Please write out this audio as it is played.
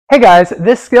Hey guys,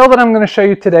 this skill that I'm going to show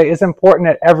you today is important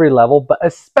at every level, but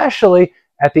especially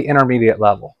at the intermediate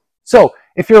level. So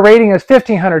if your rating is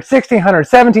 1500, 1600,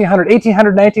 1700,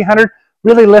 1800, 1900,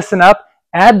 really listen up.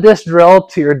 Add this drill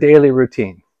to your daily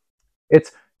routine.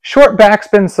 It's short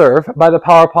backspin serve by the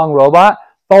Power Pong robot,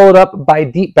 followed up by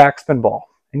deep backspin ball.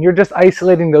 And you're just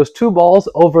isolating those two balls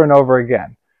over and over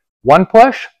again. One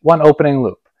push, one opening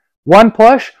loop. One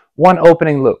push, one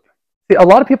opening loop. See, a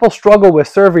lot of people struggle with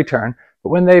serve return, but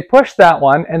when they push that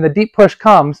one and the deep push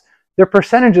comes, their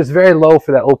percentage is very low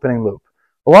for that opening loop.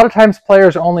 A lot of times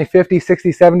players are only 50,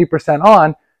 60, 70%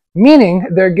 on, meaning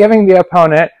they're giving the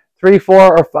opponent 3,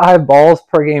 4, or 5 balls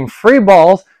per game, free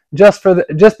balls, just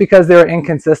because they're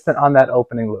inconsistent on that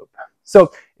opening loop.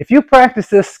 So if you practice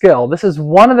this skill, this is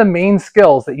one of the main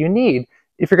skills that you need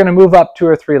if you're going to move up 2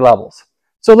 or 3 levels.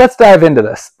 So let's dive into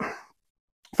this.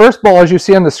 First ball, as you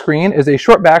see on the screen, is a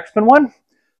short backspin one,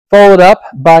 followed up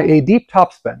by a deep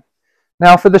topspin.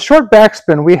 Now for the short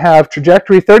backspin, we have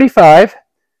trajectory 35,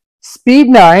 speed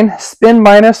 9, spin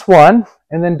 -1,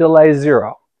 and then delay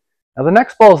 0. Now the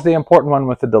next ball is the important one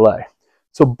with the delay.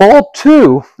 So ball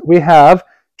 2, we have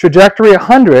trajectory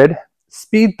 100,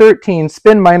 speed 13,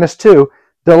 spin -2,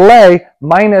 delay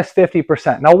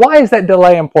 -50%. Now why is that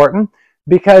delay important?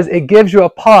 Because it gives you a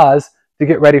pause to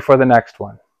get ready for the next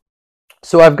one.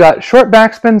 So I've got short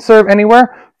backspin serve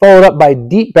anywhere, followed up by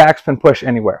deep backspin push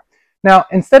anywhere. Now,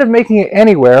 instead of making it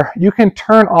anywhere, you can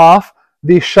turn off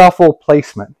the shuffle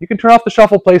placement. You can turn off the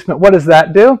shuffle placement. What does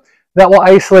that do? That will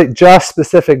isolate just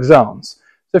specific zones.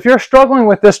 So if you're struggling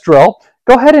with this drill,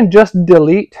 go ahead and just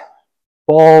delete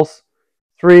balls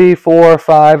 3, 4,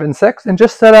 5, and 6, and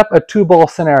just set up a 2-ball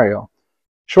scenario.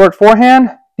 Short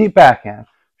forehand, deep backhand.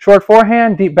 Short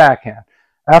forehand, deep backhand.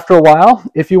 After a while,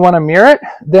 if you want to mirror it,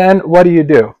 then what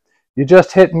do? You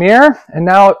just hit mirror, and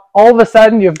now all of a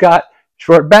sudden you've got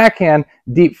short backhand,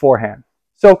 deep forehand.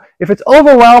 So if it's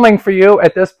overwhelming for you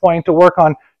at this point to work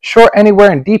on short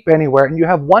anywhere and deep anywhere, and you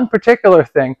have one particular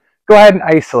thing, go ahead and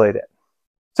isolate it.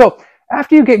 So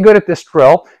after you get good at this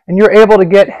drill, and you're able to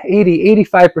get 80,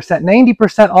 85%,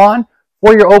 90% on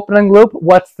for your opening loop,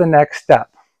 what's the next step?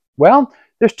 Well,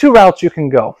 there's 2 routes you can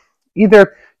go.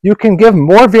 Either you can give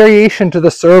more variation to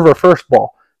the serve or first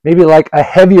ball, maybe like a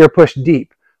heavier push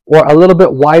deep, or a little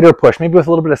bit wider push, maybe with a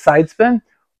little bit of side spin,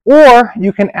 or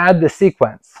you can add the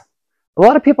sequence. A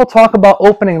lot of people talk about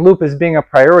opening loop as being a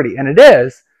priority, and it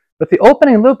is, but the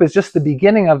opening loop is just the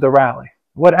beginning of the rally.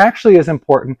 What actually is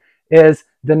important is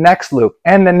the next loop,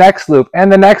 and the next loop,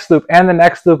 and the next loop, and the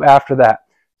next loop after that.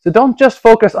 So don't just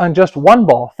focus on just one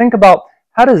ball. Think about,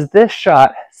 how does this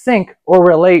shot sync or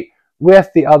relate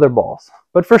with the other balls?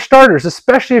 But for starters,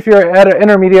 especially if you're at an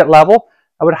intermediate level,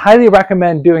 I would highly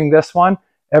recommend doing this one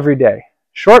every day.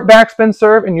 Short backspin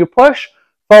serve and you push,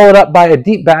 followed up by a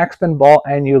deep backspin ball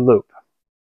and you loop.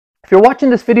 If you're watching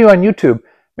this video on YouTube,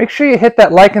 make sure you hit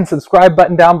that like and subscribe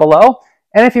button down below.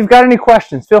 And if you've got any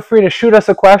questions, feel free to shoot us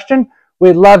a question.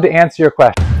 We'd love to answer your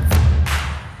question.